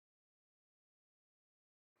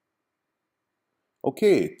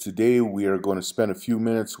Okay, today we are going to spend a few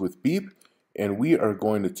minutes with Beap, and we are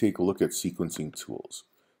going to take a look at sequencing tools.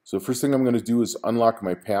 So first thing I'm going to do is unlock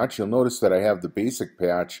my patch. You'll notice that I have the basic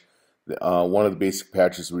patch, one of the basic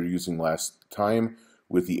patches we were using last time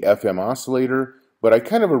with the FM oscillator, but I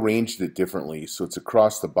kind of arranged it differently so it's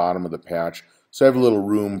across the bottom of the patch, so I have a little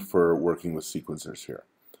room for working with sequencers here.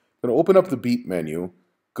 I'm going to open up the Beap menu,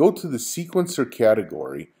 go to the sequencer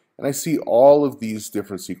category, and I see all of these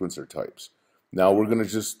different sequencer types. Now we're going to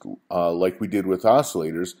just, like we did with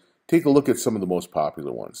oscillators, take a look at some of the most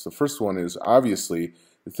popular ones. The first one is obviously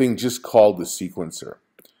the thing just called the sequencer.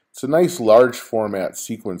 It's a nice large format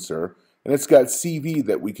sequencer, and it's got CV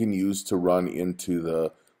that we can use to run into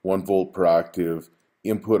the 1 volt per octave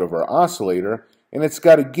input of our oscillator, and it's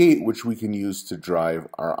got a gate which we can use to drive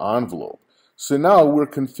our envelope. So now we're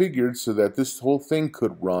configured so that this whole thing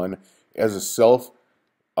could run as a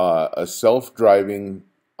self-driving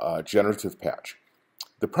generative patch.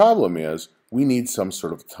 The problem is we need some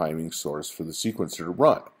sort of timing source for the sequencer to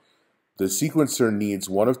run. The sequencer needs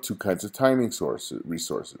one of two kinds of timing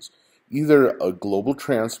resources, either a global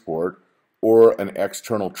transport or an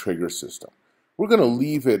external trigger system. We're going to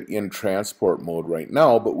leave it in transport mode right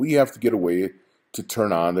now, but we have to get a way to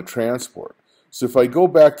turn on the transport. So if I go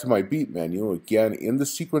back to my Beap menu, again in the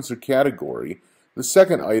sequencer category, the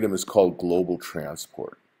second item is called global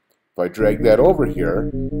transport. If I drag that over here,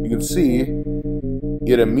 you can see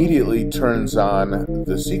it immediately turns on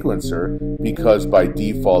the sequencer because by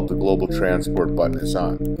default the global transport button is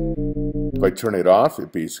on. If I turn it off,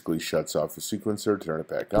 it basically shuts off the sequencer, turn it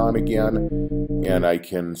back on again, and I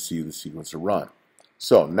can see the sequencer run.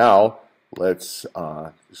 So now let's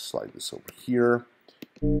just slide this over here.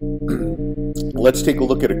 Let's take a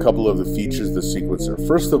look at a couple of the features of the sequencer.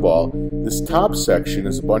 First of all, this top section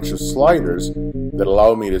is a bunch of sliders that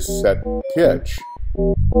allow me to set pitch.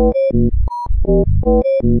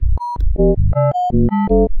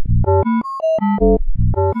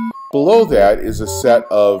 Below that is a set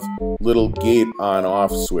of little gate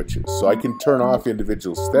on-off switches, so I can turn off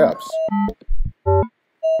individual steps.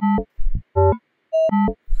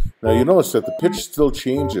 Now you notice that the pitch still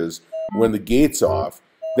changes when the gate's off.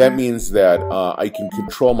 That means that I can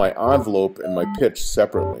control my envelope and my pitch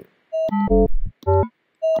separately.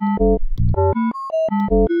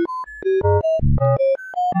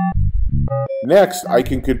 Next, I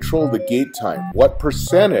can control the gate time. What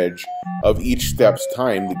percentage of each step's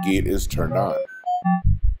time the gate is turned on.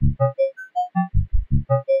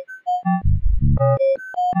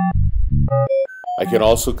 I can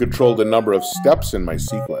also control the number of steps in my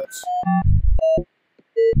sequence.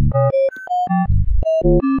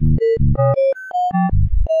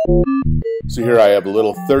 So here I have a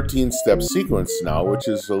little 13-step sequence now, which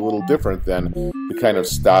is a little different than the kind of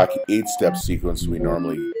stock 8-step sequence we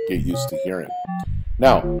normally get used to hearing.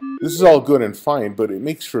 Now, this is all good and fine, but it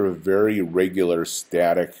makes for a very regular,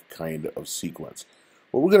 static kind of sequence.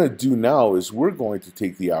 What we're going to do now is we're going to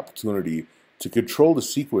take the opportunity to control the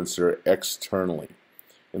sequencer externally.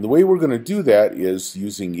 And the way we're going to do that is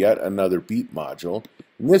using yet another Beap module.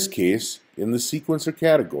 In this case, in the sequencer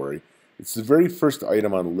category, it's the very first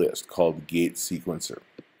item on the list called gate sequencer.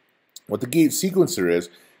 What the gate sequencer is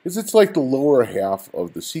it's like the lower half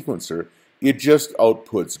of the sequencer. It just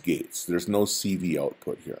outputs gates. There's no CV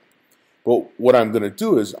output here. But what I'm going to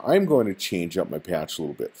do is I'm going to change up my patch a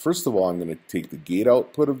little bit. First of all, I'm going to take the gate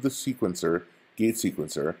output of the sequencer, gate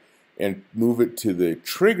sequencer, and move it to the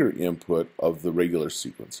trigger input of the regular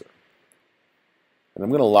sequencer. And I'm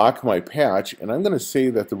going to lock my patch, and I'm going to say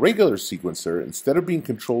that the regular sequencer, instead of being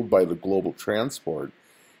controlled by the global transport,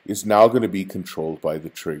 is now going to be controlled by the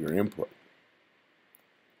trigger input.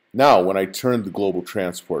 Now, when I turn the global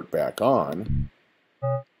transport back on,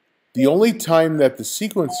 the only time that the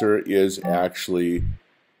sequencer is actually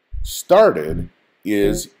started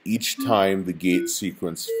is each time the gate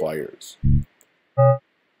sequence fires.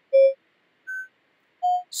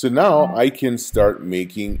 So now I can start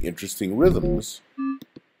making interesting rhythms.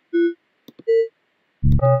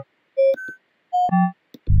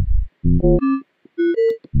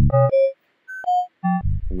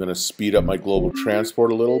 I'm going to speed up my global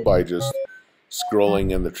transport a little by just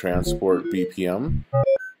scrolling in the transport BPM.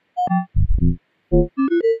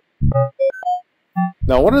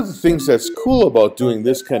 Now, one of the things that's cool about doing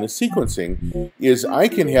this kind of sequencing is I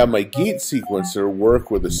can have my gate sequencer work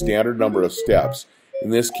with a standard number of steps, in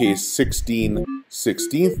this case 16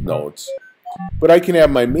 16th notes, but I can have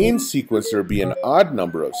my main sequencer be an odd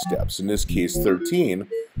number of steps, in this case 13,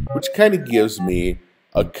 which kind of gives me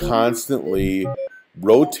a constantly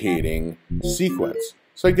rotating sequence.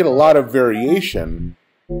 So I get a lot of variation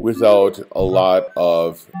without a lot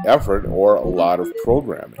of effort or a lot of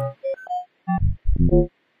programming.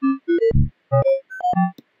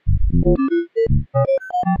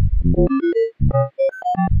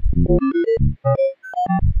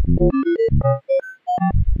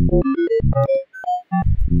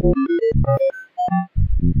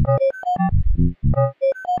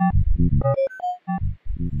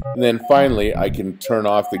 And then finally, I can turn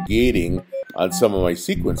off the gating on some of my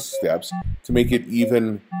sequence steps to make it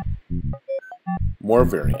even more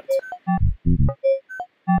variant.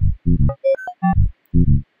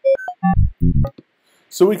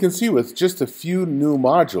 So we can see with just a few new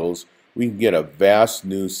modules, we can get a vast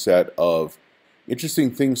new set of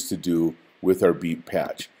interesting things to do with our Beap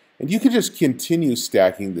patch. And you can just continue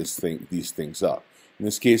stacking these things up. In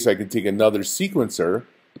this case, I can take another sequencer,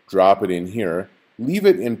 drop it in here, leave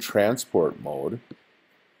it in transport mode,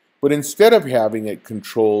 but instead of having it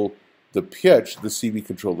control the pitch, the CV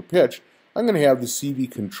control the pitch, I'm going to have the CV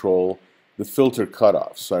control the filter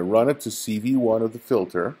cutoff. So I run it to CV1 of the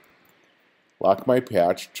filter, lock my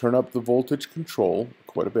patch, turn up the voltage control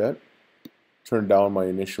quite a bit, turn down my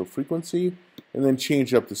initial frequency, and then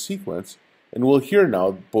change up the sequence. And we'll hear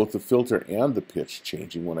now both the filter and the pitch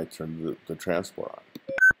changing when I turn the transport on.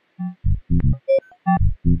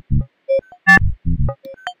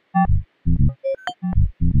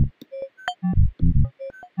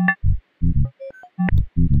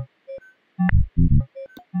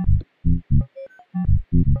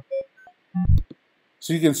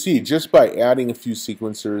 So you can see, just by adding a few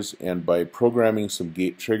sequencers and by programming some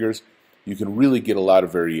gate triggers, you can really get a lot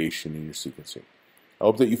of variation in your sequencing. I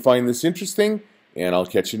hope that you find this interesting, and I'll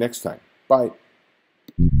catch you next time. Bye.